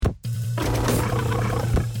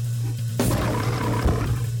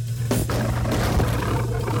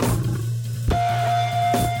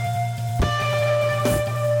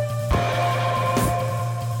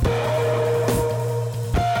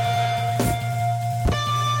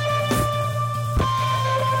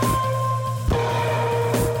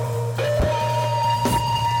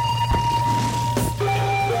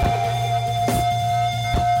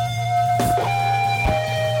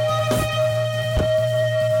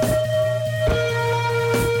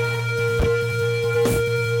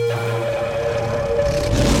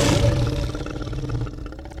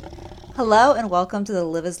Hello and welcome to the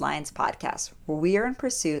Live as Lions podcast, where we are in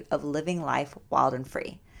pursuit of living life wild and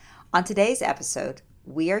free. On today's episode,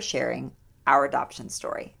 we are sharing our adoption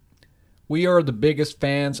story. We are the biggest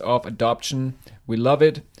fans of adoption. We love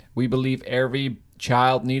it. We believe every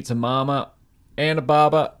child needs a mama and a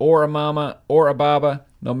baba, or a mama or a baba.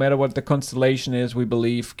 No matter what the constellation is, we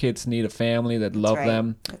believe kids need a family that love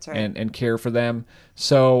them and care for them.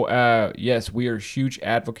 So, yes, we are huge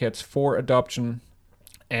advocates for adoption.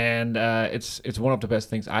 And it's one of the best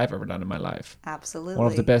things I've ever done in my life. Absolutely. One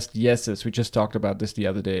of the best yeses. We just talked about this the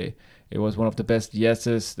other day. It was one of the best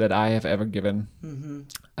yeses that I have ever given. Mm-hmm.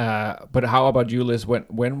 But how about you, Liz?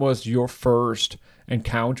 When was your first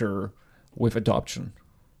encounter with adoption?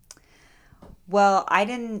 Well, I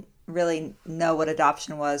didn't really know what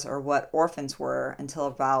adoption was or what orphans were until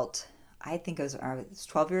about, I think I was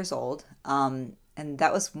 12 years old. And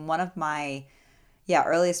that was one of my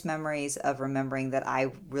earliest memories of remembering that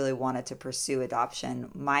I really wanted to pursue adoption.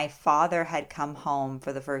 My father had come home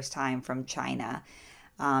for the first time from China.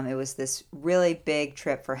 It was this really big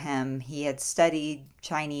trip for him. He had studied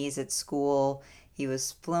Chinese at school. He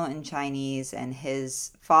was fluent in Chinese, and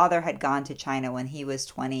his father had gone to China when he was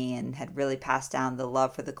 20 and had really passed down the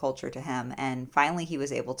love for the culture to him. And finally, he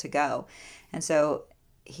was able to go. And so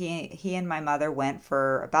he and my mother went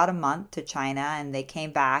for about a month to China, and they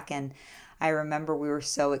came back, and I remember we were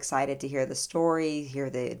so excited to hear the story, hear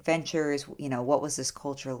the adventures, what was this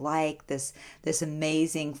culture like, this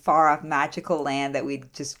amazing, far-off, magical land that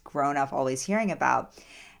we'd just grown up always hearing about.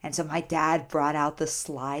 And so my dad brought out the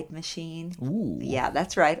slide machine. Ooh. Yeah,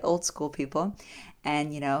 that's right, old school people.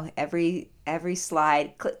 And, every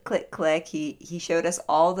slide, click, click, click, he showed us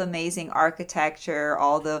all the amazing architecture,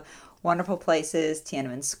 all the wonderful places,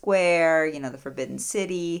 Tiananmen Square, the Forbidden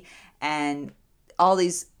City, and all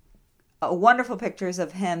these wonderful pictures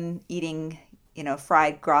of him eating,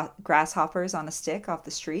 fried grasshoppers on a stick off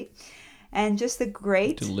the street, and just the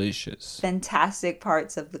great, delicious, fantastic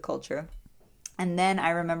parts of the culture. And then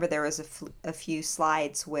I remember there was a few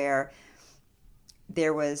slides where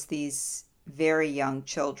there was these very young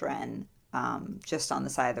children just on the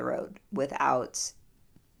side of the road without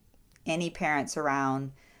any parents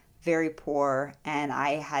around, very poor. And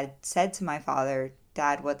I had said to my father,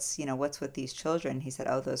 Dad, what's with these children? He said,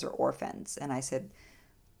 oh, those are orphans. And I said,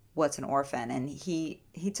 what's an orphan? And he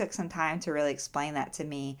took some time to really explain that to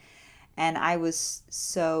me. And I was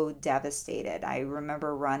so devastated. I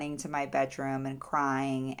remember running to my bedroom and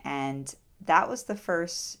crying. And that was the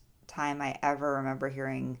first time I ever remember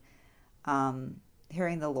hearing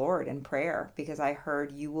the Lord in prayer, because I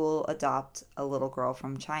heard, you will adopt a little girl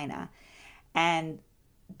from China. And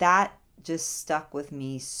that just stuck with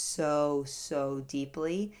me so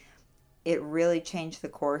deeply. It really changed the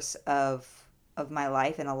course of my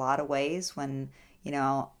life in a lot of ways. When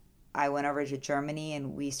I went over to Germany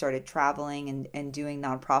and we started traveling and doing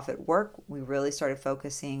nonprofit work, we really started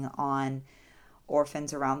focusing on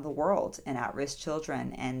orphans around the world and at-risk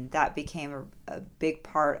children, and that became a big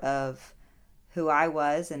part of who I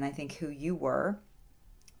was, and I think who you were,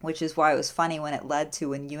 which is why it was funny when it led to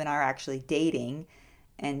when you and I are actually dating.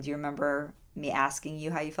 And do you remember me asking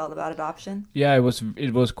you how you felt about adoption? Yeah,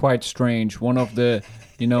 it was quite strange. One of the,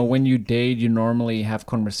 when you date, you normally have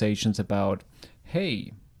conversations about,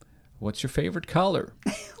 hey, what's your favorite color?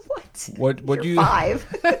 What You're do you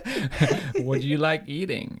 5? What do you like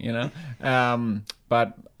eating?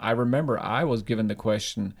 But I remember I was given the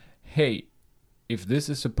question, hey, if this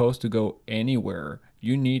is supposed to go anywhere,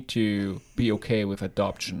 you need to be okay with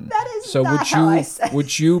adoption. That is so not how I said.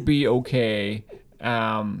 Would you be okay?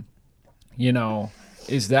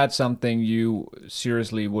 Is that something you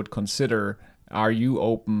seriously would consider? Are you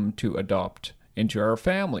open to adopt into our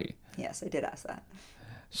family? Yes, I did ask that.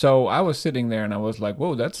 So I was sitting there and I was like,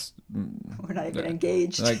 whoa, we're not even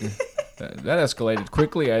engaged. Like that escalated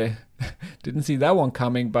quickly. I didn't see that one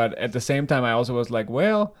coming, but at the same time, I also was like,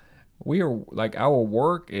 well, we are like, our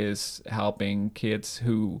work is helping kids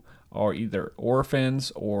who are either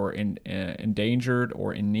orphans or endangered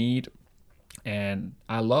or in need. And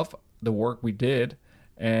I love the work we did.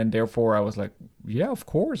 And therefore I was like, yeah, of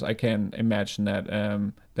course I can imagine that.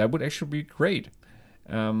 That would actually be great.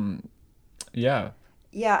 Yeah.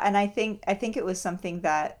 Yeah. And I think it was something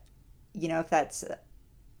that, if that's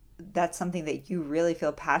something that you really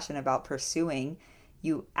feel passionate about pursuing,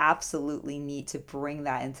 you absolutely need to bring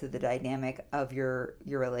that into the dynamic of your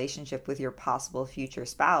relationship with your possible future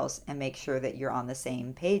spouse and make sure that you're on the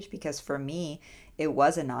same page. Because for me, it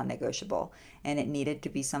was a non-negotiable, and it needed to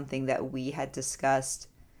be something that we had discussed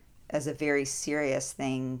as a very serious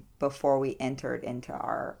thing before we entered into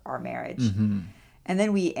our marriage. Mm-hmm. And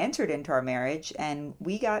then we entered into our marriage, and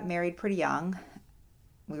we got married pretty young.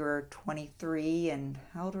 We were 23, and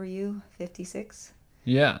how old were you? 56?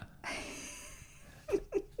 Yeah.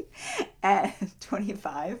 At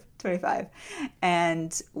 25.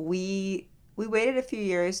 And we waited a few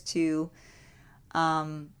years to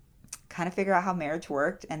kind of figure out how marriage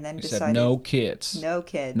worked, and then You decided said no kids. no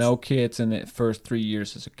kids. No kids in the first 3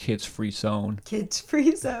 years is a kids-free zone. Kids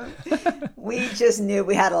free zone. We just knew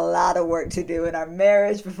we had a lot of work to do in our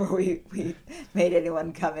marriage before we made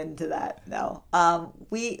anyone come into that. No.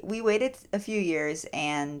 We waited a few years,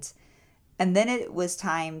 and then it was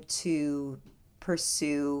time to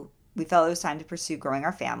pursue, we felt it was time to pursue growing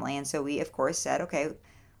our family. And so we, of course, said, okay,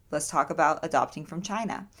 let's talk about adopting from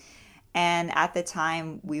China. And at the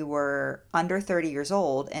time, we were under 30 years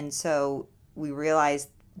old. And so we realized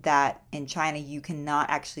that in China, you cannot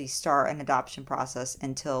actually start an adoption process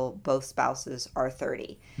until both spouses are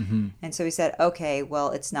 30. Mm-hmm. And so we said, okay, well,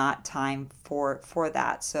 it's not time for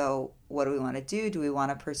that. So what do we want to do? Do we want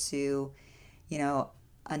to pursue,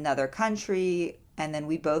 another country? And then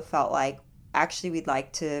we both felt like, actually, we'd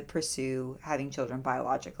like to pursue having children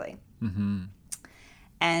biologically. Mm-hmm.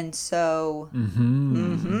 And so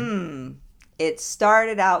Mm-hmm. It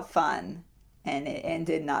started out fun, and it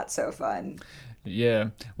ended not so fun. Yeah.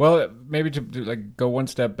 Well, maybe to like go one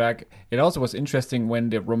step back, it also was interesting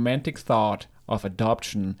when the romantic thought of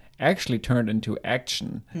adoption actually turned into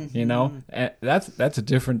action. And that's a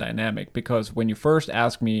different dynamic, because when you first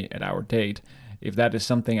asked me at our date if that is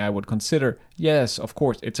something I would consider, yes, of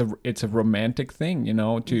course, it's a romantic thing,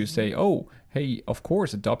 to say, oh, hey, of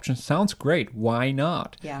course, adoption sounds great. Why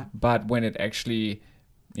not? Yeah. But when it actually,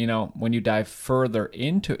 when you dive further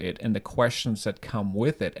into it and the questions that come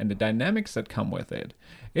with it and the dynamics that come with it,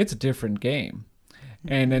 it's a different game.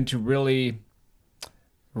 And then to really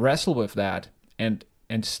wrestle with that and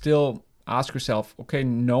still ask yourself, okay,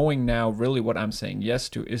 knowing now really what I'm saying yes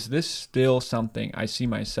to, is this still something I see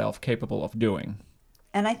myself capable of doing?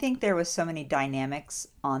 And I think there was so many dynamics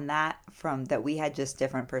on that from that we had just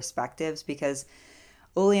different perspectives, because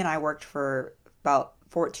Uli and I worked for about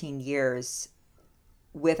 14 years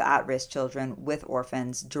with at-risk children, with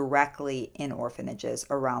orphans, directly in orphanages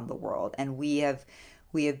around the world. And we have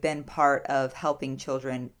been part of helping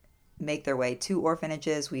children make their way to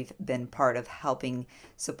orphanages. We've been part of helping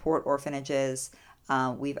support orphanages.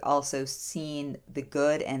 We've also seen the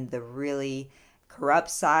good and the really corrupt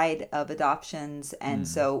side of adoptions, and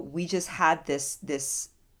so we just had this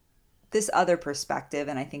other perspective,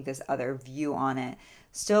 and I think this other view on it,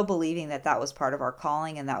 still believing that was part of our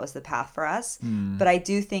calling and that was the path for us. But I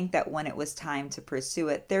do think that when it was time to pursue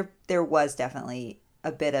it, there was definitely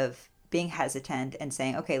a bit of being hesitant and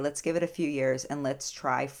saying, okay, let's give it a few years and let's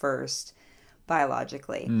try first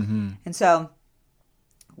biologically. And so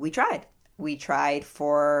we tried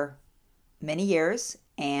for many years,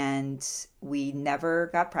 and we never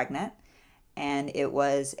got pregnant, and it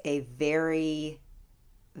was a very,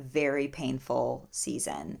 very painful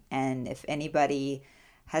season. And if anybody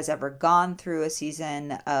has ever gone through a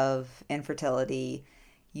season of infertility,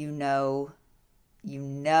 you know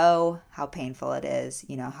how painful it is,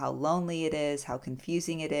 how lonely it is, how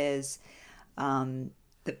confusing it is,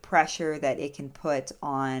 the pressure that it can put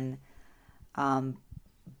on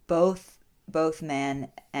both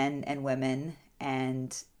men and women,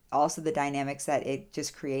 and also the dynamics that it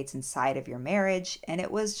just creates inside of your marriage. And it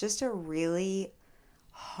was just a really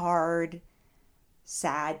hard,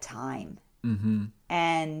 sad time.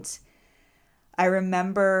 And I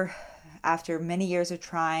remember after many years of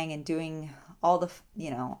trying and doing all the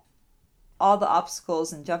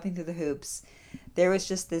obstacles and jumping through the hoops, there was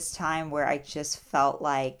just this time where I just felt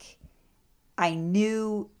like I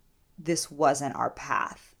knew this wasn't our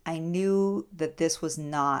path. I knew that this was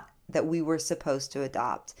not, that we were supposed to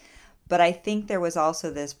adopt. But I think there was also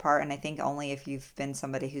this part, and I think only if you've been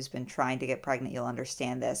somebody who's been trying to get pregnant, you'll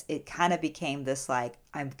understand this. It kind of became this like,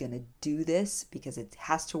 I'm going to do this because it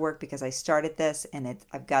has to work, because I started this and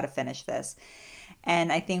I've got to finish this.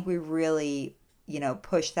 And I think we really,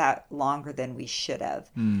 pushed that longer than we should have.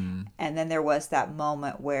 And then there was that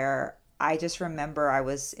moment where I just remember I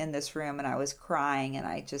was in this room and I was crying, and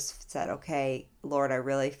I just said, okay, Lord, I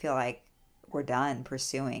really feel like we're done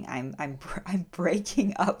pursuing. I'm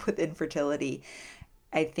breaking up with infertility.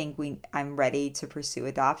 I think I'm ready to pursue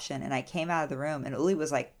adoption. And I came out of the room, and Uli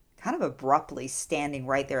was like kind of abruptly standing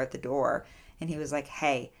right there at the door, and he was like,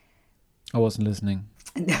 hey. I wasn't listening.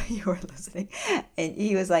 No, you were listening. And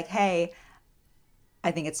he was like, hey,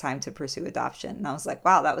 I think it's time to pursue adoption. And I was like,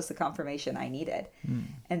 wow, that was the confirmation I needed.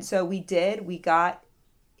 And so we got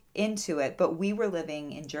into it, but we were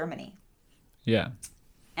living in Germany. Yeah.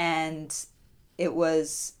 And it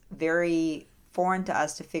was very foreign to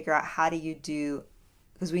us to figure out how do you do,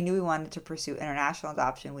 because we knew we wanted to pursue international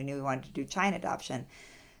adoption. We knew we wanted to do China adoption.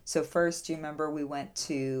 So first, do you remember we went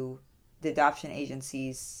to the adoption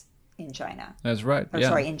agencies in China? That's right. Or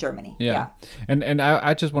sorry, in Germany. Yeah. And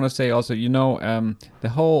I just want to say also, the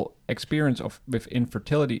whole experience with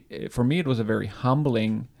infertility, for me, it was a very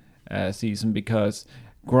humbling season, because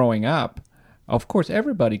growing up, of course,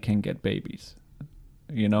 everybody can get babies.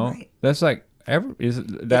 Right. That's like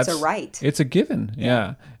that's a right. It's a given.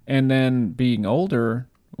 Yeah. And then being older,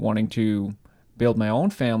 wanting to build my own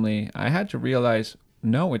family, I had to realize,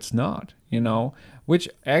 no, it's not. Which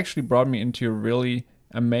actually brought me into a really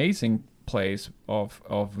amazing place of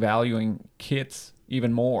valuing kids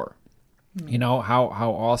even more. How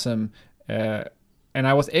awesome, and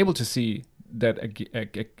I was able to see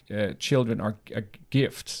that children are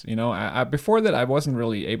gifts. Before that, I wasn't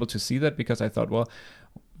really able to see that, because I thought, well,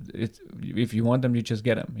 if you want them, you just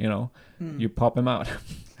get them. You pop them out.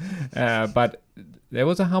 But there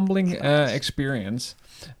was a humbling experience,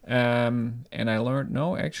 and I learned,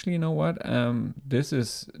 no, actually, you know what? This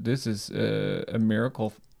is a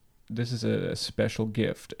miracle. This is a special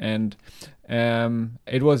gift, and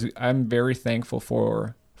it was. I'm very thankful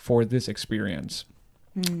for this experience.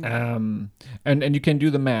 And you can do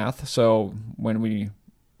the math. So when we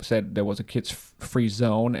said there was a kids-free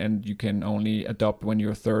zone, and you can only adopt when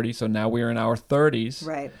you're 30, so now we're in our 30s.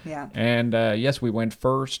 Right. Yeah. And yes, we went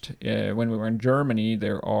first when we were in Germany.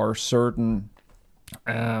 There are certain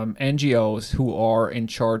NGOs who are in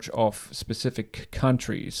charge of specific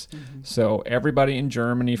countries. So everybody in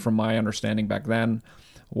Germany, from my understanding back then,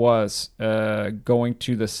 was going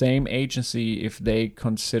to the same agency if they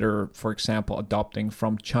consider, for example, adopting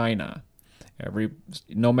from China.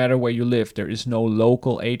 No matter where you live, there is no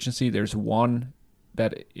local agency. There's one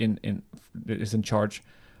that is in charge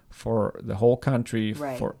for the whole country,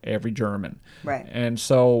 right, for every German. Right. And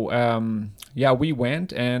so, we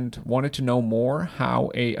went and wanted to know more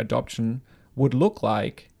how a adoption would look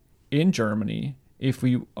like in Germany if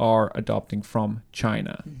we are adopting from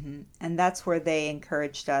China. Mm-hmm. And that's where they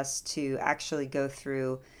encouraged us to actually go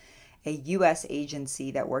through a U.S. agency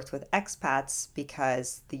that worked with expats,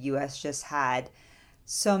 because the U.S. just had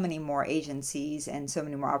so many more agencies and so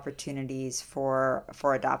many more opportunities for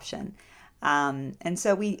adoption. And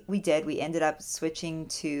so we ended up switching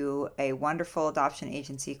to a wonderful adoption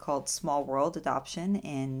agency called Small World Adoption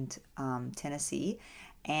in Tennessee.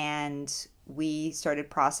 And we started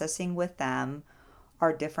processing with them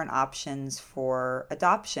our different options for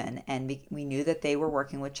adoption. And we knew that they were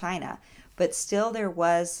working with China, but still there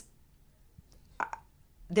was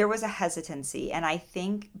a hesitancy. And I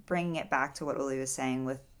think, bringing it back to what Uli was saying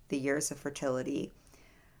with the years of fertility,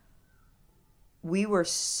 we were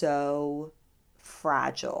so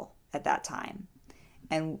fragile at that time,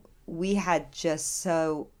 and we had just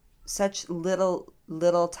such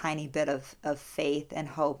little tiny bit of faith and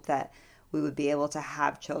hope that we would be able to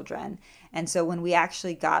have children. And so when we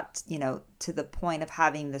actually got to the point of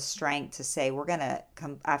having the strength to say, we're going to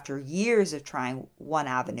come, after years of trying one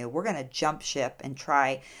avenue, we're going to jump ship and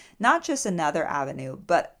try not just another avenue,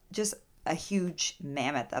 but just a huge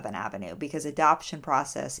mammoth of an avenue, because adoption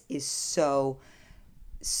process is so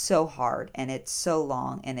hard, and it's so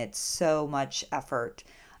long, and it's so much effort,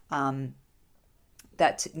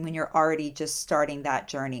 that when you're already just starting that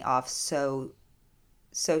journey off so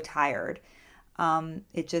tired,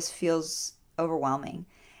 it just feels overwhelming.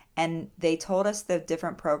 And they told us the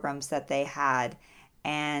different programs that they had,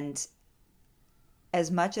 and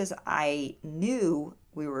as much as I knew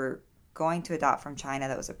we were going to adopt from China,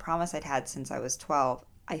 that was a promise I'd had since I was 12,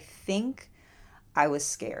 I think I was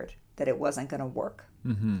scared that it wasn't going to work.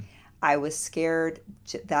 Mm-hmm. I was scared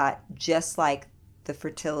that, just like the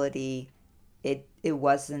fertility, it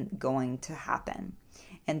wasn't going to happen.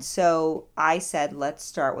 And so I said, let's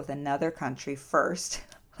start with another country first.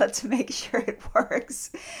 Let's make sure it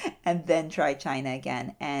works, and then try China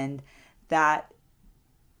again. And that,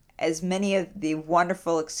 as many of the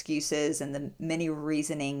wonderful excuses and the many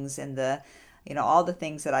reasonings and the, all the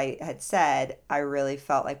things that I had said, I really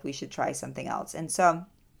felt like we should try something else. And so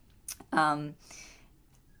I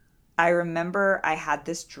remember I had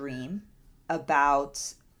this dream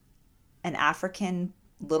about an African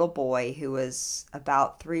little boy who was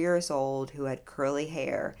about 3 years old, who had curly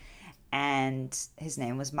hair, and his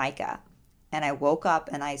name was Micah. And I woke up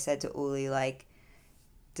and I said to Uli, like,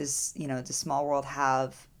 does Small World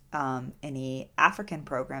have any African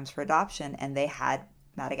programs for adoption? And they had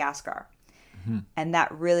Madagascar. Mm-hmm. And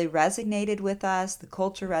that really resonated with us. The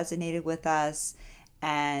culture resonated with us.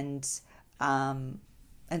 And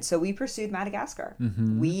so we pursued Madagascar.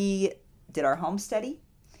 Mm-hmm. We did our home study.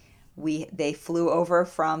 They flew over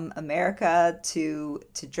from America to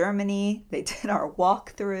Germany. They did our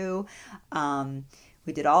walkthrough.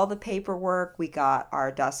 We did all the paperwork. We got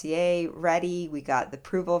our dossier ready. We got the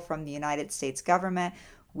approval from the United States government.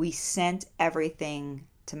 We sent everything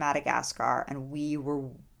to Madagascar, and we were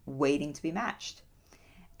waiting to be matched.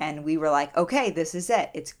 And we were like, okay, this is it.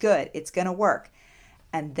 It's good. It's going to work.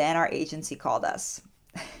 And then our agency called us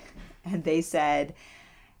and they said,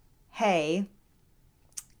 hey,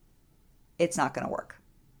 it's not going to work.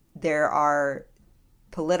 There are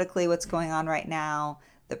politically what's going on right now.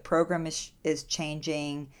 The program is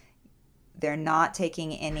changing. They're not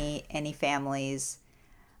taking any families.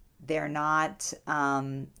 They're not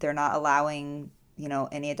allowing,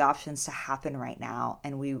 any adoptions to happen right now.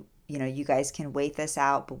 And you guys can wait this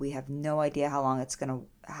out, but we have no idea how long it's going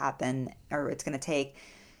to happen or it's going to take.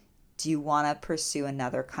 Do you want to pursue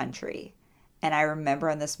another country? And I remember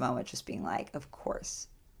in this moment just being like, of course,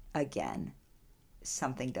 again,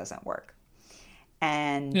 something doesn't work.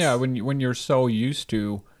 And yeah, when you're so used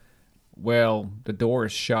to, well, the door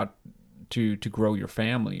is shut to grow your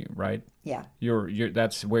family, right? Yeah. You're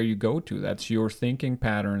that's where you go to. That's your thinking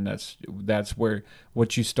pattern. That's where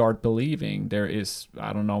what you start believing. There is,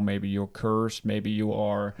 I don't know, maybe you're cursed, maybe you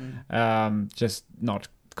are just not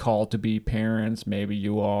called to be parents, maybe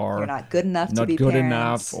you're not good enough not to be good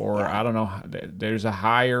parents. enough, or yeah. I don't know, there's a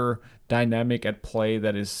higher dynamic at play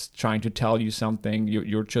that is trying to tell you something.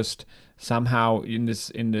 You're just somehow in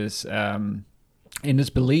this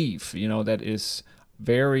belief, that is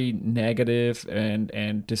very negative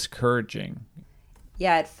and discouraging.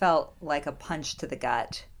 Yeah, it felt like a punch to the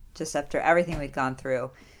gut just after everything we'd gone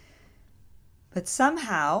through. But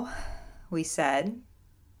somehow we said,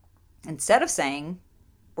 instead of saying,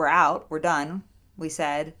 we're out, we're done, we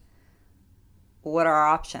said, what are our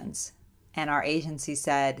options? And our agency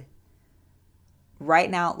said, right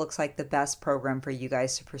now it looks like the best program for you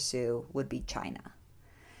guys to pursue would be China.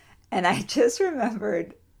 And I just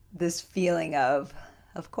remembered this feeling of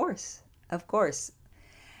course.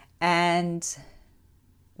 And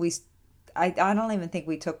I don't even think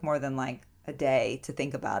we took more than like a day to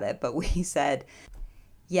think about it, but we said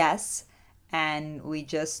yes. And we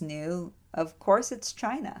just knew, of course, it's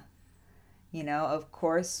China. Of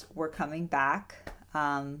course, we're coming back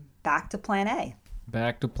to plan A.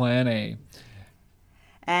 Back to plan A.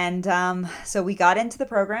 And so we got into the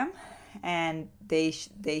program, and they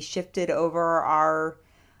shifted over our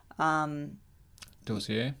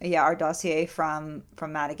dossier. Yeah, our dossier from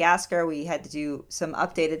Madagascar. We had to do some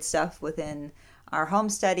updated stuff within our home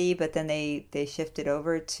study, but then they shifted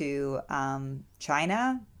over to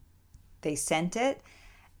China. They sent it,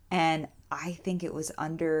 and I think it was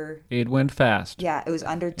under... It went fast. Yeah, it was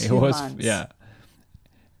under 2 months. Yeah,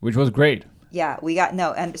 which was great. Yeah, we got...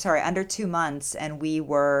 No, under 2 months, and we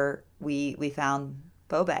found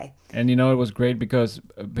Bobe. And it was great because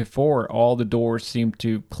before, all the doors seemed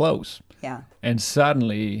to close. Yeah. And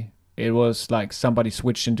suddenly, it was like somebody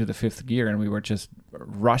switched into the fifth gear, and we were just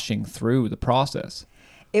rushing through the process.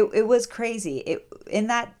 It was crazy.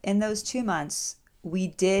 In those 2 months, we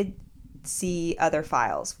did see other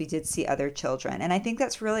files. We did see other children. And I think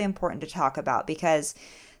that's really important to talk about, because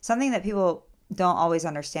something that people don't always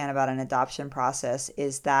understand about an adoption process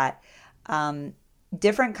is that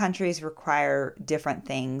different countries require different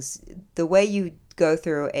things. The way you go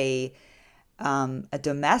through a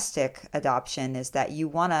domestic adoption is that you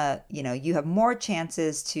want to, you have more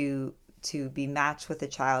chances to be matched with a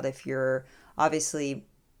child if you're obviously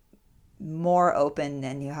more open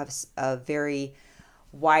and you have a very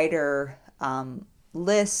wider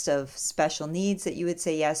list of special needs that you would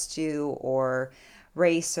say yes to, or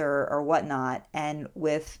race or whatnot. And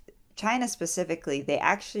with China specifically, they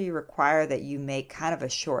actually require that you make kind of a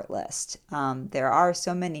short list. There are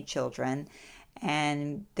so many children,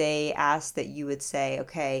 and they ask that you would say,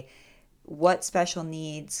 okay, what special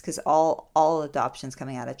needs, because all adoptions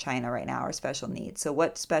coming out of China right now are special needs. So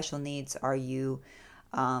what special needs are you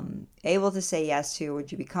able to say yes to?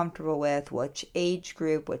 Would you be comfortable with? Which age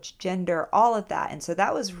group, which gender, all of that. And so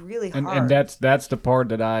that was really hard. And that's the part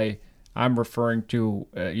that I'm referring to,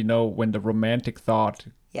 when the romantic thought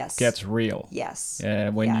gets real. Yes.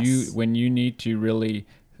 When you need to really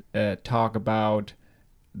talk about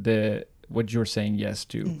what you're saying yes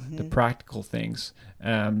to, the practical things,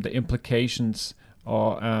 the implications,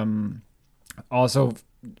 or also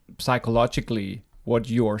psychologically what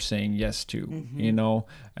you are saying yes to,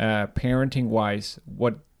 parenting wise,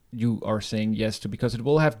 what you are saying yes to, because it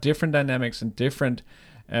will have different dynamics and different,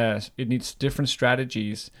 it needs different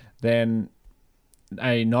strategies than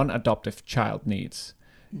a non-adoptive child needs.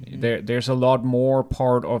 There's a lot more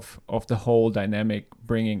part of the whole dynamic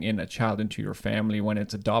bringing in a child into your family when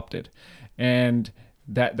it's adopted, and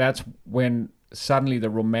that's when suddenly the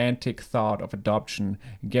romantic thought of adoption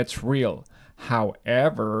gets real.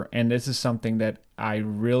 However, and this is something that I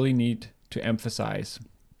really need to emphasize,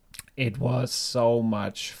 it was so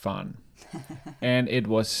much fun. And it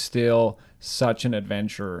was still such an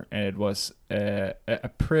adventure, and it was a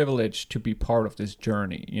privilege to be part of this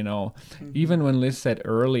journey, you know. Even when Liz said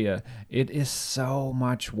earlier, it is so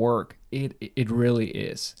much work. It really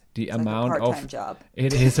is. The It's amount like a part-time of job.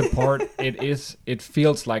 it is a part it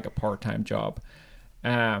feels like a part-time job.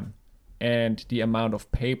 And the amount of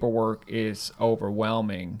paperwork is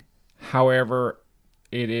overwhelming. However,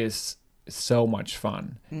 it is so much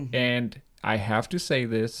fun. And I have to say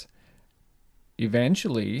this,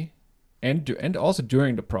 eventually, and also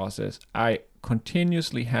during the process, I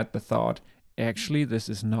continuously had the thought, actually, this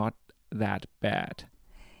is not that bad.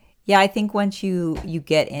 Yeah, I think once you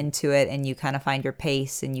get into it and you kind of find your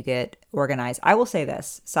pace and you get organized. I will say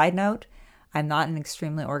this, side note, I'm not an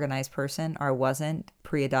extremely organized person, or I wasn't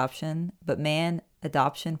pre-adoption, but man,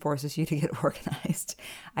 adoption forces you to get organized.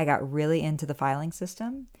 I got really into the filing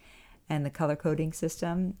system and the color coding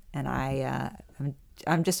system, and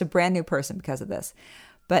I'm just a brand new person because of this.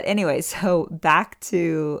 But anyway, so back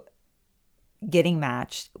to getting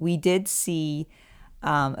matched, we did see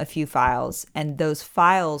a few files, and those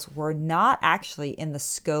files were not actually in the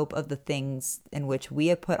scope of the things in which we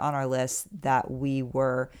had put on our list that we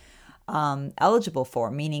were eligible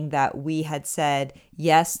for, meaning that we had said,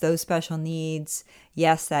 yes, those special needs,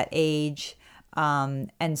 yes, that age.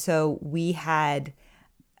 And so we had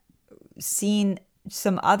seen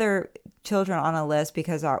some other children on a list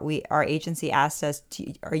because our agency asked us,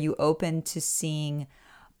 are you open to seeing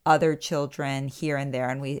other children here and there?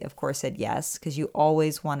 And we, of course, said yes, because you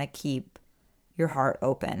always want to keep your heart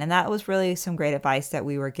open. And that was really some great advice that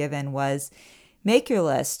we were given, was make your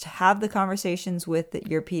list, have the conversations with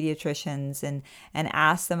your pediatricians, and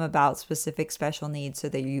ask them about specific special needs so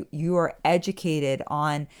that you are educated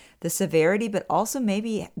on the severity, but also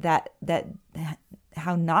maybe that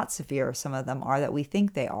how not severe some of them are that we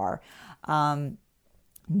think they are.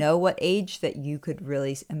 Know what age that you could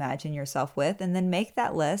really imagine yourself with, and then make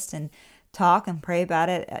that list and talk and pray about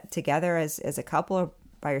it together as a couple or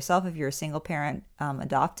by yourself if you're a single parent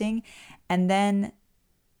adopting, and then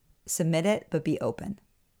submit it, but be open.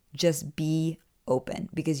 Just be open,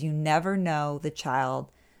 because you never know the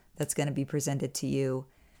child that's going to be presented to you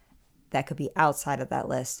that could be outside of that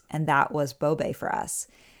list. And that was Bobe for us.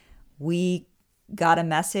 We got a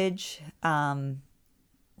message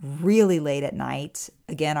really late at night.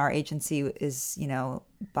 Again, our agency is,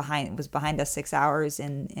 was behind us 6 hours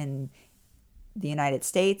in the United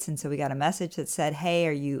States. And so we got a message that said, hey,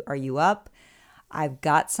 are you up? I've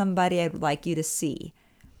got somebody I'd like you to see.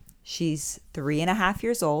 She's 3.5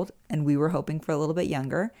 years old, and we were hoping for a little bit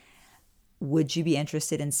younger. Would you be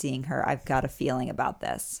interested in seeing her? I've got a feeling about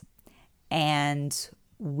this. And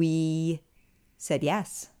we said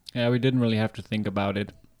yes. Yeah, we didn't really have to think about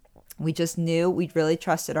it. We just knew. We really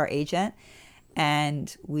trusted our agent,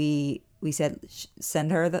 and we said,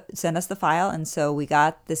 send us the file. And so we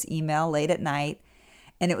got this email late at night,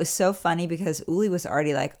 and it was so funny because Uli was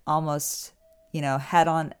already like almost, head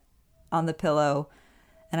on the pillow.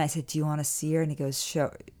 And I said, do you want to see her? And he goes, show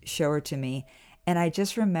her to me. And I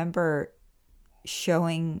just remember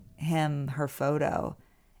showing him her photo,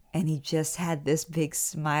 and he just had this big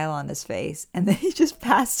smile on his face. And then he just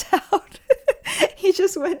passed out. He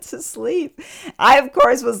just went to sleep. I, of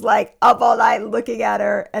course, was like up all night looking at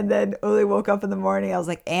her. And then Uli woke up in the morning. I was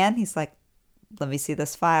like, Anne? He's like, let me see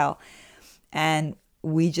this file. And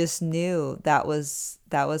we just knew that was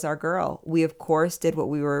our girl. We, of course, did what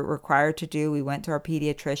we were required to do. We went to our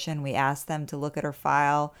pediatrician. We asked them to look at her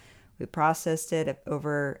file. We processed it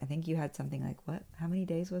over, I think you had something like, what? How many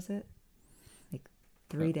days was it? Like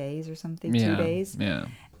 3 days or something? Yeah, 2 days? Yeah.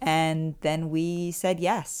 And then we said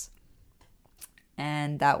yes.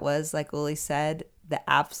 And that was, like Uli said, the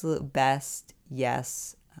absolute best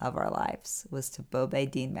yes of our lives, was to Bobe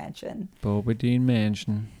Dean Mansion. Bobe Dean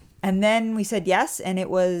Mansion. And then we said yes, and it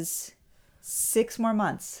was 6 more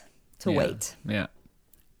months to wait. Yeah.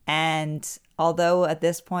 And although at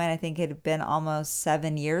this point I think it had been almost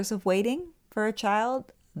 7 years of waiting for a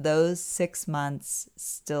child, those 6 months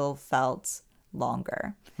still felt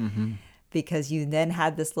longer. Mm-hmm. Because you then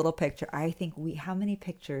had this little picture. I think how many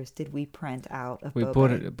pictures did we print out of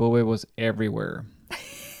Bobe? Bobe was everywhere.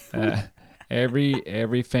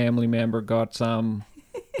 Every family member got some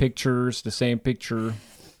pictures, the same picture.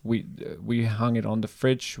 We hung it on the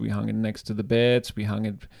fridge. We hung it next to the beds. We hung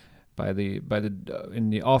it in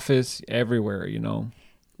the office, everywhere, you know.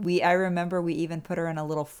 I remember we even put her in a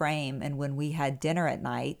little frame, and when we had dinner at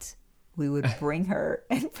night, we would bring her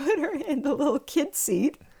and put her in the little kid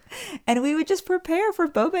seat, and we would just prepare for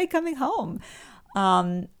Bobe coming home.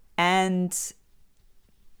 And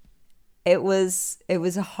it was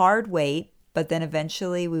a hard wait, but then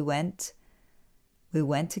eventually we went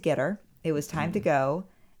to get her. It was time to go,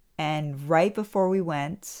 and right before we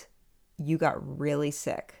went, you got really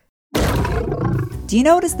sick. Do you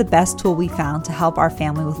know what is the best tool we found to help our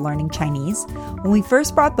family with learning Chinese? When we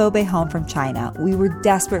first brought Bobe home from China, we were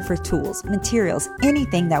desperate for tools, materials,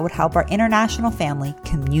 anything that would help our international family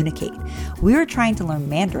communicate. We were trying to learn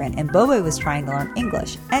Mandarin, and Bobe was trying to learn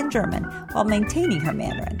English and German while maintaining her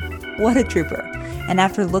Mandarin. What a trooper. And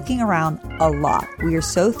after looking around a lot, we are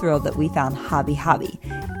so thrilled that we found Hobby Hobby.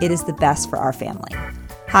 It is the best for our family.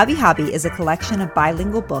 Hobby Hobby is a collection of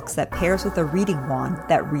bilingual books that pairs with a reading wand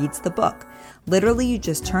that reads the book. Literally, you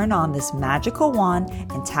just turn on this magical wand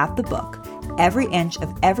and tap the book. Every inch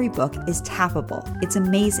of every book is tappable. It's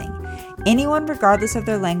amazing. Anyone, regardless of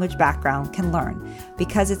their language background, can learn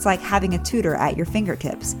because it's like having a tutor at your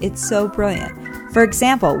fingertips. It's so brilliant. For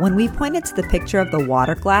example, when we pointed to the picture of the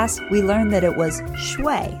water glass, we learned that it was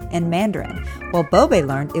shui in Mandarin, while Bobe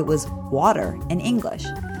learned it was water in English.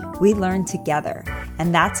 We learned together,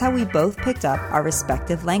 and that's how we both picked up our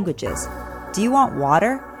respective languages. Do you want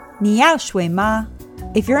water? 你要水吗?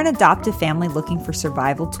 If you're an adoptive family looking for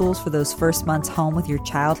survival tools for those first months home with your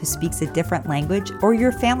child who speaks a different language, or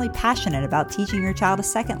you're a family passionate about teaching your child a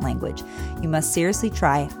second language, you must seriously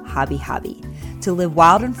try Hobby Hobby. To live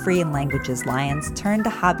wild and free in languages, lions, turn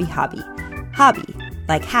to Hobby Hobby. Hobby,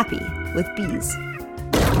 like happy, with bees.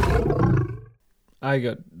 I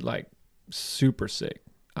got like super sick.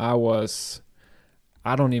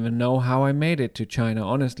 I don't even know how I made it to China.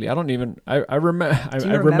 Honestly, I don't even. I remember. I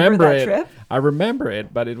remember that it. Trip? I remember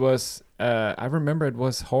it, but it was. I remember it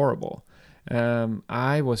was horrible.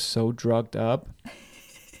 I was so drugged up,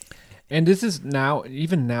 and this is now.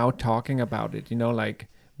 Even now, talking about it, you know, like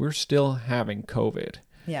we're still having COVID.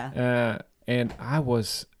 Yeah. And I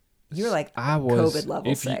was. You were like COVID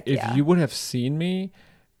level sick. If you would have seen me,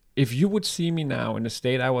 if you would see me now in the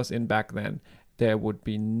state I was in back then, there would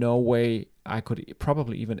be no way I could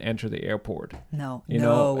probably even enter the airport. No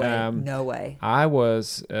way. I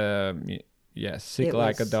was, sick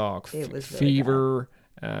like a dog. It was fever,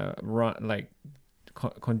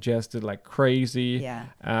 congested like crazy. Yeah.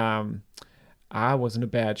 I was in a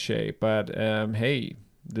bad shape, but hey,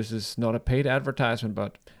 this is not a paid advertisement,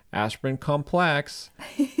 but aspirin complex.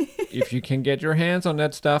 If you can get your hands on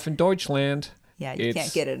that stuff in Deutschland. Yeah, you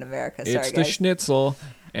can't get it in America. Sorry, it's guys. the schnitzel.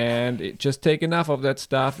 And just take enough of that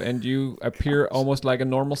stuff and you appear almost like a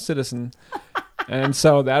normal citizen. And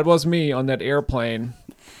so that was me on that airplane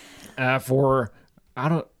for, I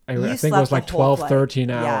think it was like 12, 13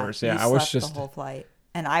 hours. Yeah, I was just the whole flight.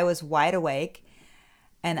 And I was wide awake.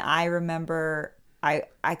 And I remember I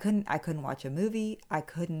couldn't watch a movie. I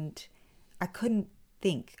couldn't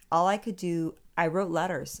think. All I could do, I wrote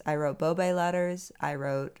letters. I wrote Bobe letters. I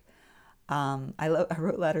wrote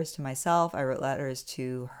letters to myself. I wrote letters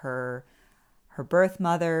to her birth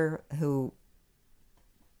mother, who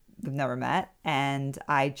we've never met, and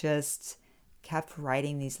I just kept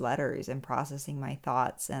writing these letters and processing my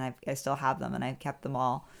thoughts, and I still have them, and I've kept them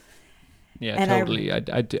all. Yeah, and totally. I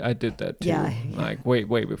did that too. Yeah. Like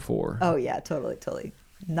way before. Oh yeah, totally.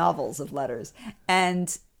 Novels of letters,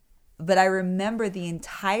 but I remember the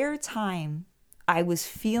entire time I was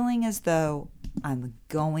feeling as though I'm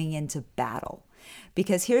going into battle.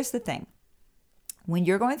 Because here's the thing. When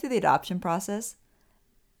you're going through the adoption process,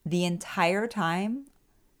 the entire time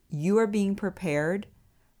you are being prepared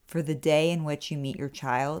for the day in which you meet your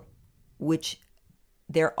child, which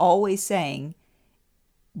they're always saying,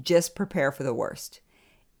 just prepare for the worst.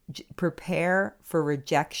 Prepare for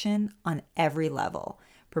rejection on every level.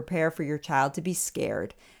 Prepare for your child to be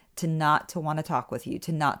scared, to not to want to talk with you,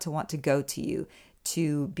 to not to want to go to you,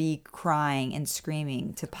 to be crying and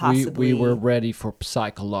screaming, to possibly... We were ready for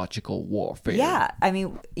psychological warfare. Yeah. I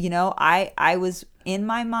mean, I was in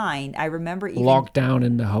my mind, I remember even... Locked down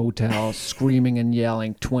in the hotel, screaming and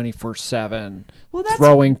yelling 24/7, well,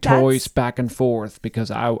 throwing toys back and forth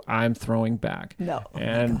because I'm throwing back. No.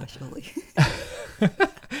 And... Oh my gosh, Oli.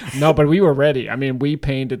 No, but we were ready. I mean, we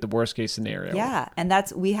painted the worst case scenario. Yeah. And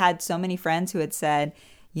we had so many friends who had said,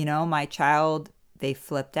 my child... They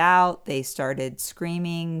flipped out. They started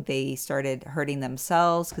screaming. They started hurting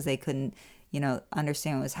themselves because they couldn't,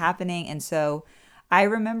 understand what was happening. And so I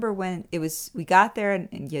remember when we got there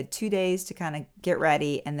and you had 2 days to kind of get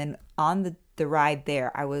ready. And then on the ride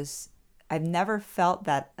there, I was I've never felt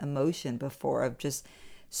that emotion before of just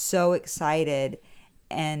so excited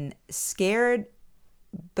and scared,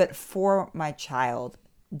 but for my child,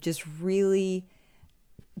 just really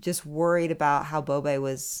just worried about how Bobe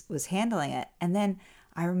was handling it. And then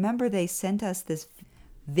I remember they sent us this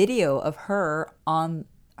video of her on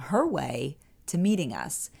her way to meeting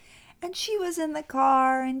us. And she was in the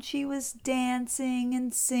car and she was dancing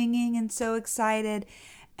and singing and so excited.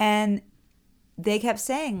 And they kept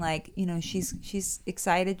saying, like, you know, she's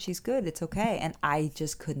excited, she's good, it's okay. And I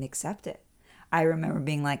just couldn't accept it. I remember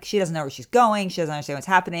being like, she doesn't know where she's going, she doesn't understand what's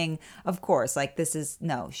happening. Of course, like, this is,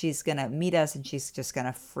 no, she's gonna meet us and she's just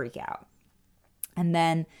gonna freak out. And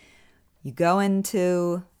then you go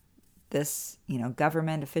into this, you know,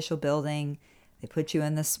 government official building. They put you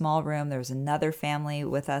in this small room. There was another family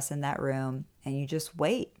with us in that room, and you just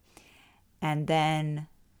wait. And then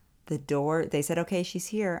the door, they said, okay, she's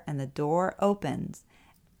here. And the door opens,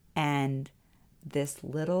 and this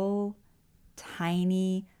little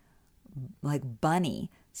tiny, like, bunny,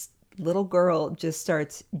 little girl just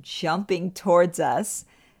starts jumping towards us,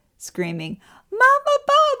 screaming, Mama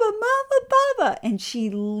Baba, Mama Baba. And she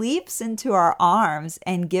leaps into our arms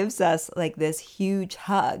and gives us like this huge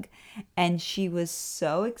hug. And she was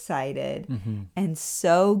so excited and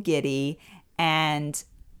so giddy. And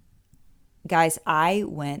guys, I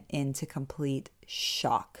went into complete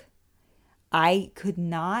shock. I could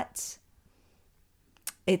not,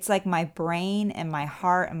 it's like my brain and my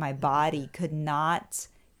heart and my body could not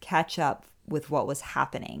catch up with what was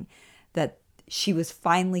happening. That she was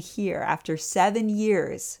finally here. After 7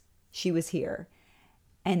 years, she was here.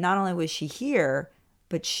 And not only was she here,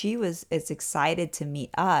 but she was as excited to meet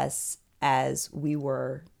us as we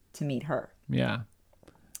were to meet her. Yeah.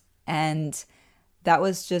 And that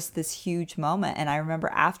was just this huge moment. And I remember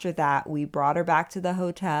after that, we brought her back to the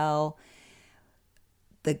hotel.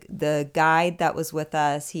 The guide that was with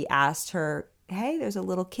us, he asked her, hey, there's a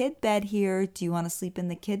little kid bed here. Do you want to sleep in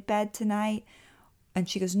the kid bed tonight? And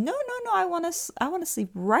she goes, no, I want to sleep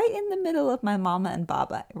right in the middle of my mama and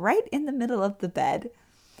baba, right in the middle of the bed.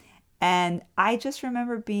 And I just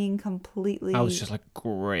remember being completely... I was just like,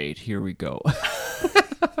 great, here we go.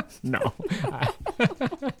 No.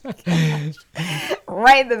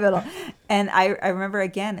 Right in the middle. And I remember,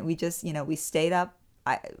 again, we just, you know, we stayed up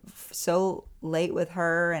so late with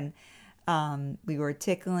her, and we were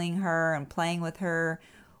tickling her and playing with her.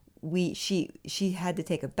 She had to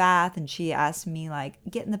take a bath, and she asked me, like,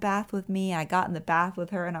 get in the bath with me. I got in the bath with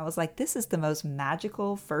her, and I was like, this is the most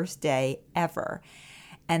magical first day ever.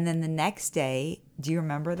 And then the next day, do you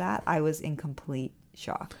remember that? I was in complete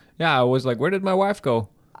shock. Yeah, I was like, where did my wife go?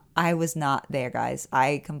 I was not there, guys.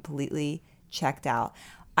 I completely checked out.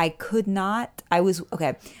 I could not. I was,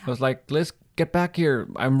 okay. I was like, let's get back here.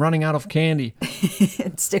 I'm running out of candy.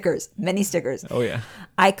 Stickers, many stickers. Oh, yeah.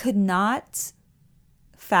 I could not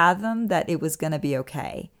fathom that it was going to be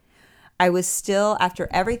okay. I was still, after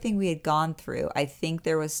everything we had gone through, I think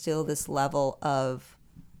there was still this level of,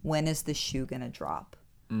 when is the shoe going to drop?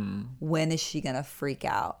 When is she going to freak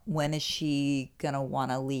out? When is she going to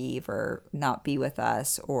want to leave or not be with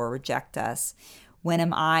us or reject us? When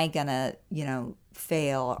am I going to, you know,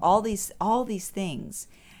 fail? All these things.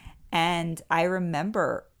 And I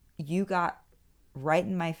remember you got right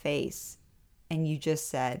in my face and you just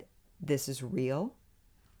said, this is real.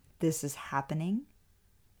 This is happening.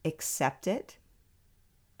 Accept it.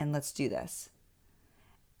 And let's do this.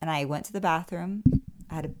 And I went to the bathroom.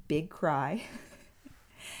 I had a big cry.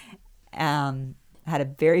 Had a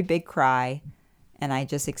very big cry, and I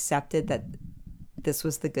just accepted that this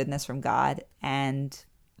was the goodness from God. And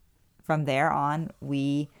from there on,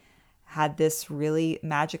 we had this really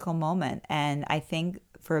magical moment. And I think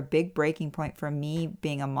for a big breaking point for me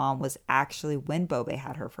being a mom was actually when Bobe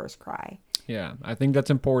had her first cry. Yeah, I think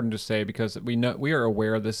that's important to say, because we are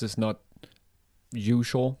aware this is not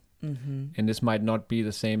usual. Mm-hmm. And this might not be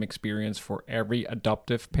the same experience for every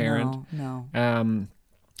adoptive parent. No.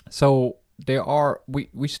 So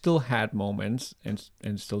we still had moments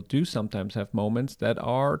and still do sometimes have moments that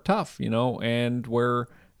are tough, you know, and where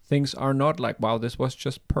things are not like, wow, this was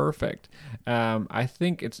just perfect. I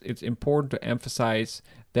think it's important to emphasize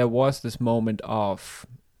there was this moment of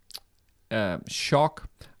shock.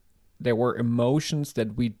 There were emotions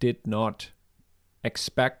that we did not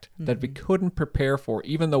expect, that we couldn't prepare for,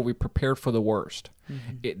 even though we prepared for the worst.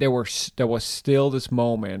 There was still this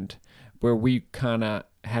moment where we kind of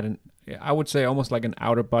had I would say almost like an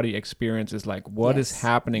outer body experience. Is like, what is Yes.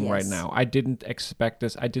 happening right Yes. now? I didn't expect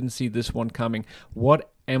this. I didn't see this one coming.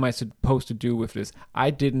 What am I supposed to do with this? I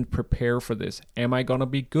didn't prepare for this. Am I gonna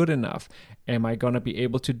be good enough? Am I gonna be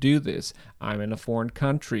able to do this? I'm in a foreign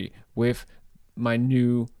country with my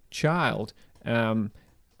new child. I'm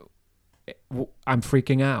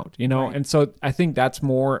freaking out, you know. Right. And so I think that's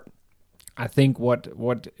more. I think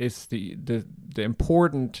what is the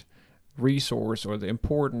important resource or the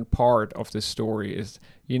important part of the story is,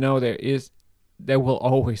 you know, there will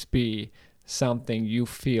always be something you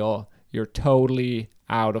feel you're totally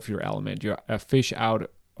out of your element. You're a fish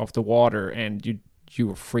out of the water, and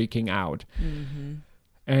you're freaking out. Mm-hmm.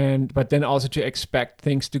 And but then also to expect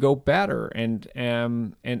things to go better and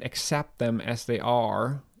accept them as they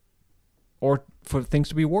are, or for things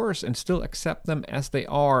to be worse and still accept them as they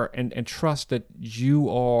are, and trust that you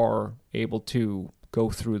are able to go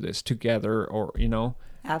through this together, or, you know,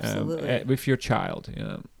 Absolutely. with your child.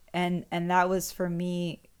 Yeah. And that was for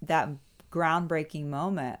me, that groundbreaking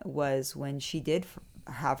moment was when she did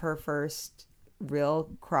have her first real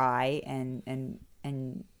cry and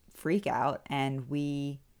freak out, and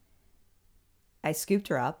I scooped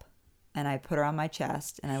her up and I put her on my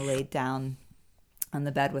chest and I laid down on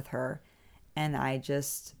the bed with her, and I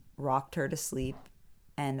just rocked her to sleep,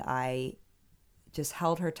 and I just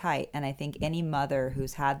held her tight. And I think any mother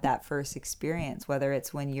who's had that first experience, whether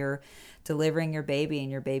it's when you're delivering your baby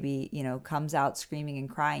and your baby, you know, comes out screaming and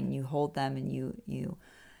crying, you hold them and you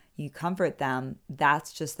comfort them,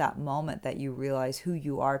 that's just that moment that you realize who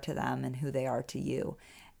you are to them and who they are to you.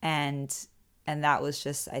 And that was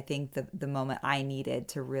just, I think, the moment I needed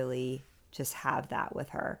to really just have that with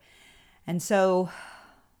her. And so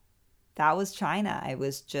that was China. I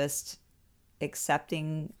was just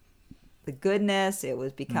accepting the goodness. It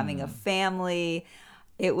was becoming a family.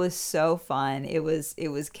 It was so fun. It was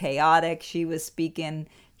chaotic. She was speaking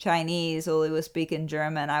Chinese, Uli was speaking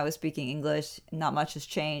German, I was speaking English. Not much has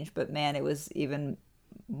changed, but man, it was even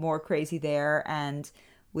more crazy there. And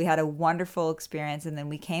we had a wonderful experience. And then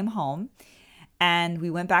we came home and we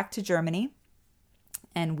went back to Germany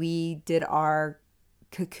and we did our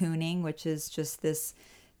cocooning, which is just this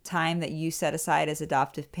time that you set aside as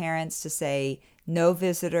adoptive parents to say, no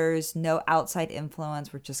visitors, no outside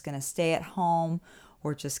influence. We're just going to stay at home.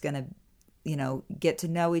 We're just going to, you know, get to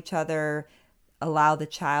know each other, allow the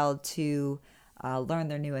child to learn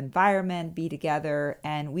their new environment, be together.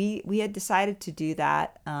 And we had decided to do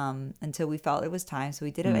that until we felt it was time. So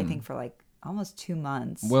we did it, I think, for like almost 2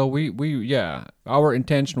 months. Well, we yeah, our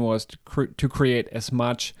intention was to create as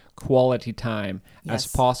much quality time as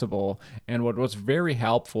possible. And what was very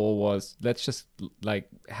helpful was, let's just like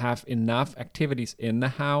have enough activities in the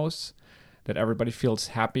house that everybody feels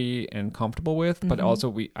happy and comfortable with. But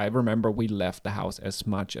also I remember we left the house as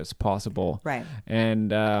much as possible. Right.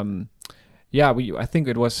 And I think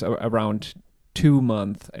it was around 2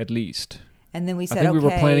 months at least. And then we said, I think we were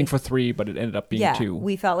okay, planning for 3, but it ended up being 2.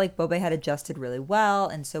 We felt like Bobe had adjusted really well.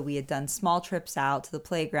 And so we had done small trips out to the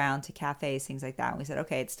playground, to cafes, things like that. And we said,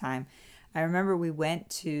 okay, it's time. I remember we went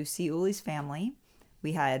to see Uli's family.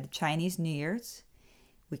 We had Chinese New Year's.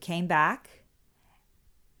 We came back.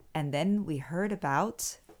 And then we heard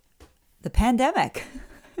about the pandemic.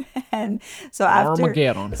 And so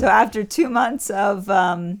Armageddon. after 2 months of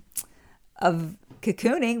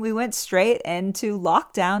cocooning, we went straight into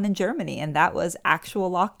lockdown in Germany. And that was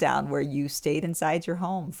actual lockdown, where you stayed inside your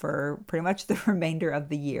home for pretty much the remainder of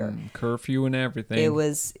the year. Curfew and everything. It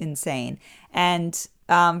was insane. And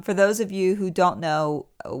for those of you who don't know,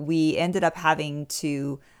 we ended up having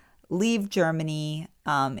to leave Germany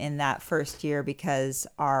in that first year because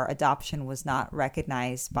our adoption was not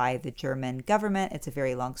recognized by the German government. It's a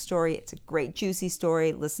very long story. It's a great, juicy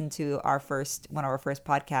story. Listen to one of our first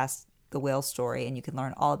podcasts, The Whale Story, and you can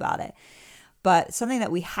learn all about it. But something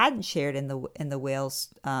that we hadn't shared in the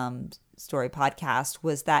Whales Story podcast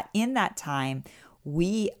was that in that time,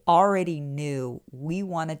 we already knew we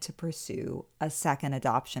wanted to pursue a second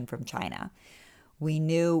adoption from China. We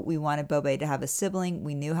knew we wanted Bobe to have a sibling.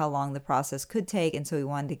 We knew how long the process could take, and so we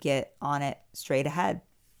wanted to get on it straight ahead.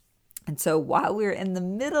 And so while we were in the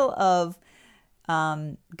middle of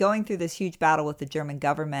going through this huge battle with the German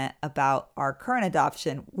government about our current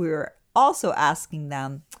adoption, we were also asking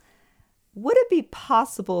them, would it be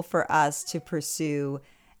possible for us to pursue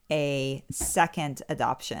a second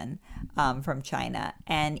adoption from China?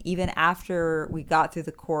 And even after we got through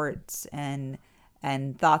the courts and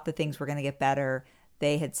thought that things were going to get better,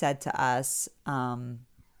 they had said to us,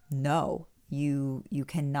 no, you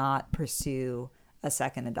cannot pursue a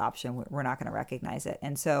second adoption. We're not going to recognize it.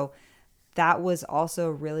 And so that was also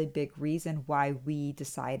a really big reason why we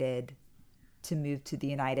decided to move to the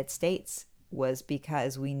United States, was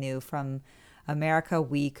because we knew from America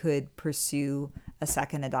we could pursue a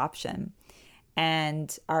second adoption.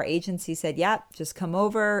 And our agency said, yep, just come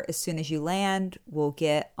over as soon as you land. We'll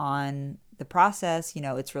get on the process. You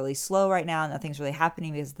know, it's really slow right now. Nothing's really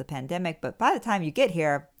happening because of the pandemic. But by the time you get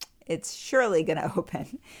here, it's surely going to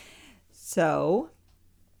open. So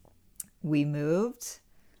we moved.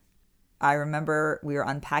 I remember we were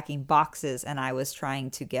unpacking boxes and I was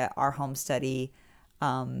trying to get our home study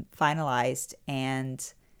finalized,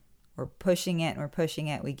 and we're pushing it and we're pushing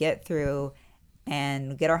it. We get through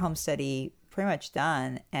and get our home study pretty much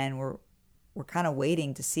done, and we're kind of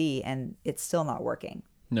waiting to see, and it's still not working.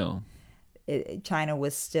 No. China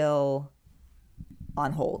was still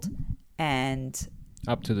on hold, and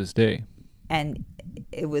up to this day, and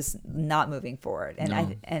it was not moving forward. And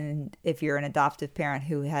No. And if you're an adoptive parent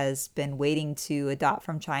who has been waiting to adopt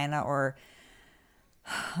from China, or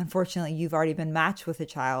unfortunately you've already been matched with a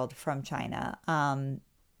child from China,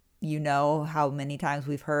 you know how many times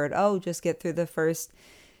we've heard, oh, just get through the first,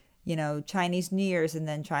 you know, Chinese New Year's and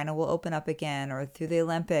then China will open up again, or through the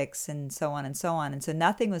Olympics, and so on and so on. And so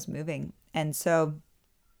nothing was moving. And so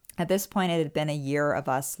at this point, it had been a year of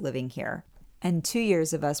us living here and 2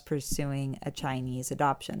 years of us pursuing a Chinese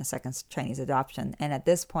adoption, a second Chinese adoption. And at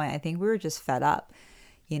this point, I think we were just fed up.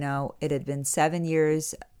 You know, it had been 7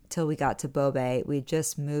 years till we got to Bobae. We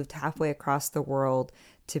just moved halfway across the world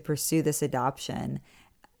to pursue this adoption,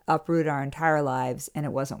 uproot our entire lives, and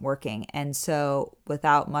it wasn't working. And so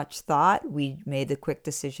without much thought, we made the quick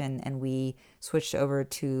decision and we switched over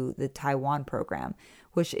to the Taiwan program,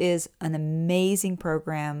 which is an amazing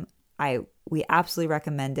program. We absolutely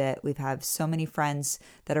recommend it. We've had so many friends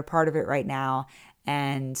that are part of it right now,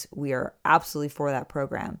 and we are absolutely for that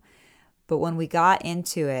program. But when we got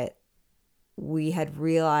into it, we had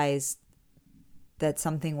realized that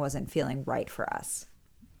something wasn't feeling right for us.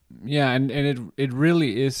 Yeah, and it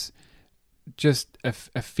really is just a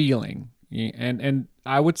feeling. And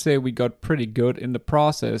I would say we got pretty good in the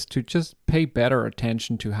process to just pay better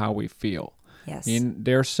attention to how we feel. Yes.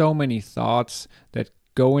 There are so many thoughts that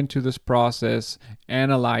go into this process,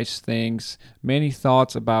 analyze things, many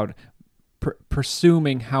thoughts about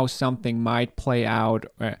presuming how something might play out,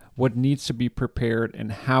 what needs to be prepared,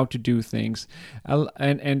 and how to do things.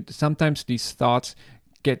 And sometimes these thoughts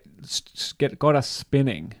got us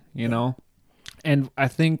spinning, you know. And I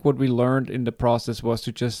think what we learned in the process was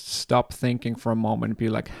to just stop thinking for a moment and be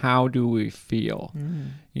like, how do we feel?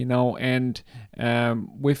 You know. And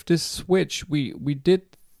with this switch, we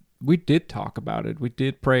did talk about it, we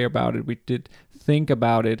did pray about it, we did think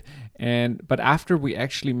about it, but after we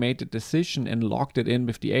actually made the decision and locked it in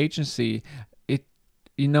with the agency,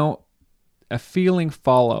 a feeling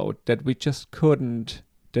followed that we just couldn't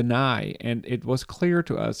deny, and it was clear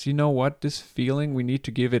to us, you know what, this feeling, we need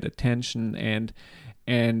to give it attention.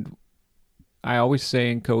 And I always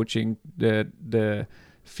say in coaching that the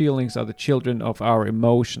feelings are the children of our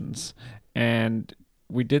emotions, and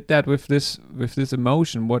we did that with this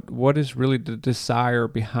emotion. What is really the desire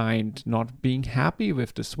behind not being happy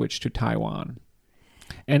with the switch to Taiwan?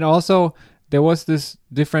 And also there was this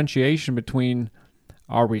differentiation between,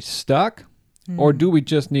 are we stuck or do we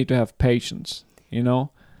just need to have patience, you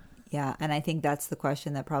know? Yeah, and I think that's the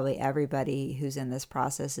question that probably everybody who's in this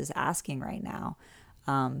process is asking right now.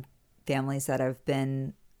 Families that have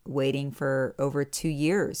been waiting for over 2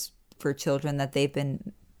 years for children that they've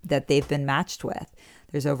been matched with.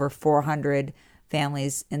 There's over 400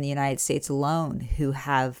 families in the United States alone who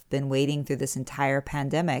have been waiting through this entire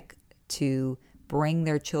pandemic to bring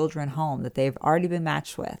their children home that they've already been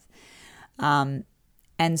matched with. And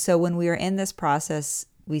so when we were in this process,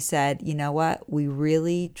 we said, you know what, we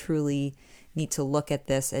really, truly need to look at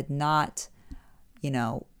this and not, you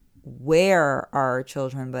know, where are our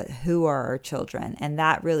children, but who are our children? And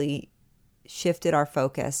that really shifted our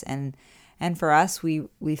focus. And for us,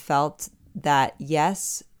 we felt that,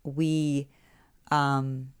 yes, we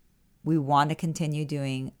want to continue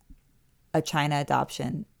doing a China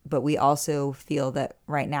adoption, but we also feel that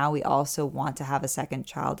right now we also want to have a second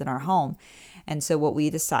child in our home. And so what we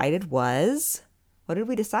decided was, what did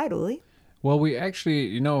we decide, Uli? Well, we actually,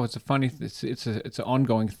 you know, it's an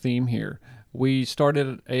ongoing theme here. We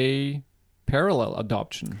started a parallel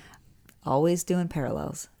adoption. Always doing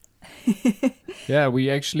parallels. Yeah, we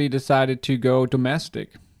actually decided to go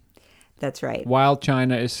domestic. That's right. While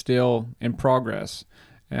China is still in progress.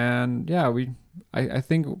 And yeah, I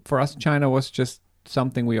think for us, China was just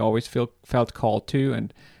something we always felt called to.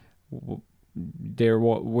 And there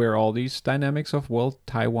were all these dynamics of, well,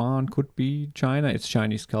 Taiwan could be China. It's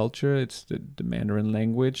Chinese culture. It's the Mandarin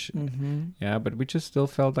language. Mm-hmm. Yeah, but we just still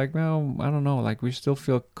felt like, well, I don't know, like we still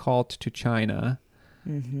feel called to China.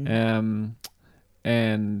 Mm-hmm.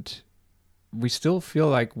 And we still feel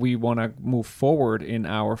like we want to move forward in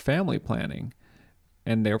our family planning.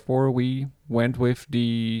 And therefore we went with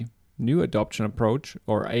the new adoption approach,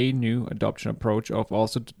 or a new adoption approach of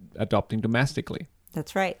also adopting domestically.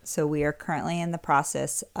 That's right. So we are currently in the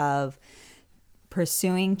process of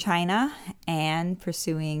pursuing China and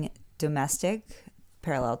pursuing domestic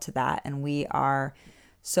parallel to that. And we are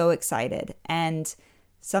so excited. And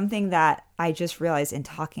something that I just realized in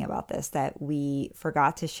talking about this that we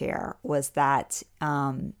forgot to share was that,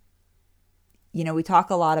 we talk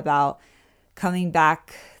a lot about coming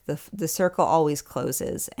back. The circle always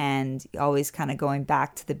closes, and always kind of going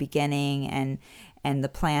back to the beginning and the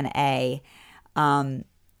plan A.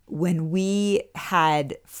 When we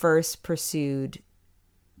had first pursued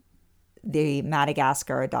the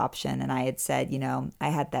Madagascar adoption, and I had said, I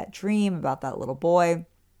had that dream about that little boy,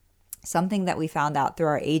 something that we found out through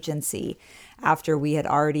our agency after we had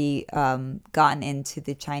already gotten into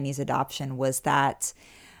the Chinese adoption was that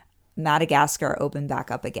Madagascar opened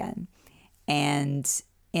back up again. And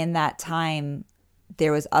in that time,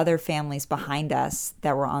 there was other families behind us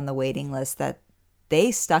that were on the waiting list that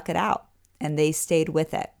they stuck it out and they stayed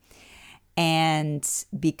with it. And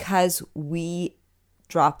because we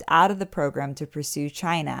dropped out of the program to pursue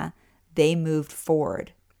China, they moved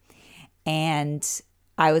forward. And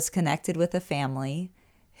I was connected with a family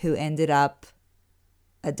who ended up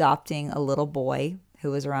adopting a little boy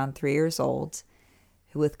who was around 3 years old,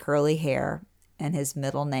 with curly hair, and his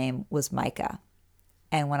middle name was Micah.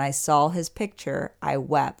 And when I saw his picture, I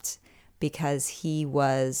wept because he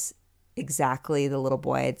was exactly the little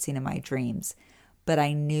boy I had seen in my dreams. But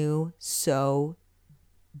I knew so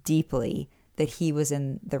deeply that he was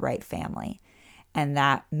in the right family, and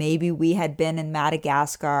that maybe we had been in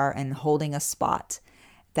Madagascar and holding a spot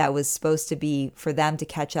that was supposed to be for them to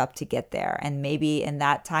catch up to get there. And maybe in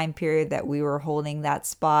that time period that we were holding that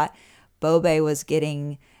spot, Bobe was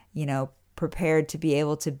getting, prepared to be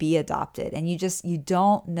able to be adopted. And you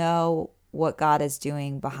don't know what God is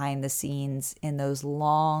doing behind the scenes in those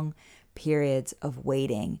long periods of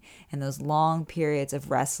waiting and those long periods of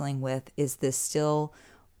wrestling with, is this still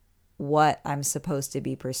what I'm supposed to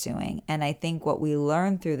be pursuing? And I think what we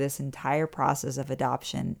learn through this entire process of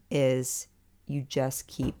adoption is you just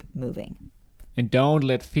keep moving. And don't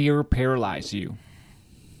let fear paralyze you.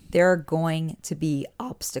 There are going to be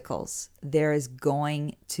obstacles. There is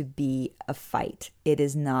going to be a fight. It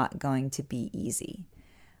is not going to be easy.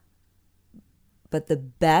 But the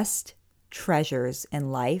best treasures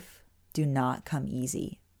in life do not come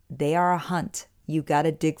easy. They are a hunt. You've got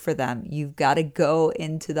to dig for them. You've got to go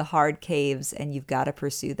into the hard caves and you've got to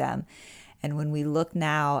pursue them. And when we look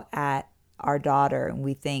now at our daughter and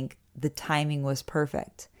we think the timing was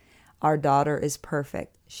perfect, our daughter is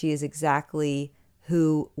perfect. She is exactly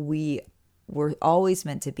who we were always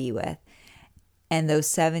meant to be with. And those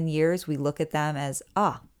 7 years, we look at them as,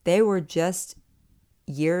 they were just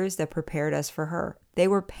years that prepared us for her. They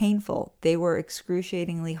were painful. They were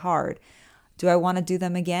excruciatingly hard. Do I want to do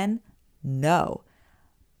them again? No.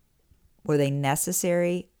 Were they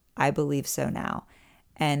necessary? I believe so now.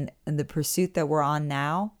 And in the pursuit that we're on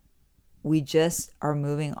now, we just are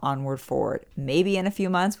moving onward forward. Maybe in a few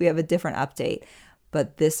months we have a different update,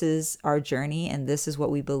 but this is our journey and this is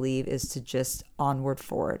what we believe is to just onward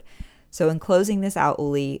forward. So in closing this out,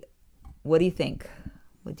 Uli, what do you think?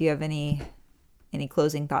 Do you have any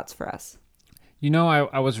closing thoughts for us?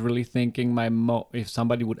 I was really thinking if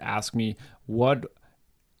somebody would ask me what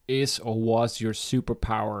is or was your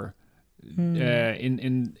superpower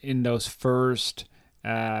in those first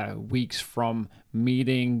weeks from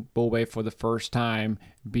meeting Bobe for the first time,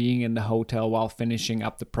 being in the hotel while finishing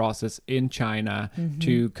up the process in China,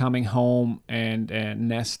 to coming home and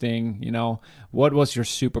nesting, what was your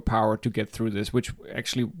superpower to get through this, which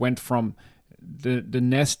actually went from the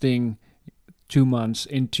nesting 2 months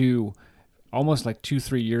into almost like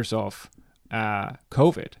 2-3 years of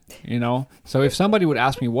COVID, So if somebody would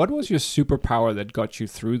ask me, what was your superpower that got you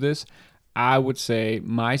through this? I would say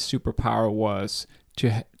my superpower was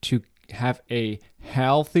to have a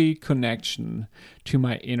healthy connection to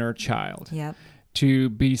my inner child. Yep. To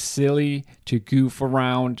be silly, to goof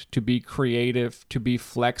around, to be creative, to be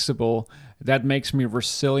flexible. That makes me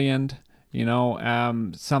resilient,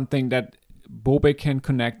 something that Bobe can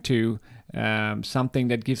connect to, something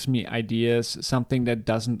that gives me ideas, something that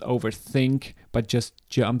doesn't overthink, but just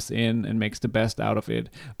jumps in and makes the best out of it.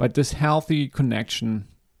 But this healthy connection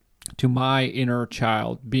to my inner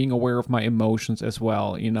child, being aware of my emotions as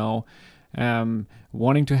well,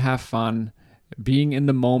 wanting to have fun, being in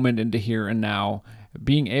the moment, in the here and now,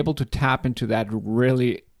 being able to tap into that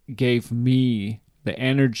really gave me the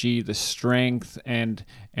energy, the strength, and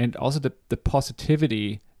also the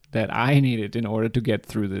positivity that I needed in order to get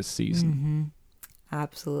through this season. Mm-hmm.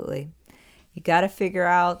 Absolutely. You got to figure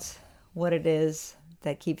out what it is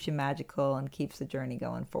that keeps you magical and keeps the journey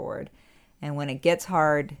going forward. And when it gets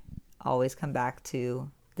hard, always come back to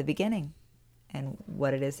the beginning and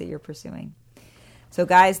what it is that you're pursuing. So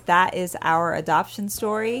guys, that is our adoption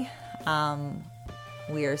story.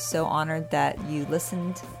 We are so honored that you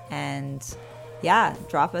listened, and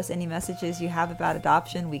drop us any messages you have about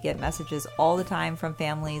adoption. We get messages all the time from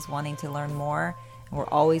families wanting to learn more, and we're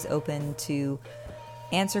always open to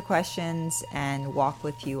answer questions and walk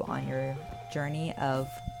with you on your journey of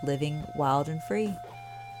living wild and free.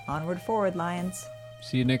 Onward, forward, Lions.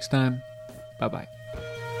 See you next time. Bye-bye.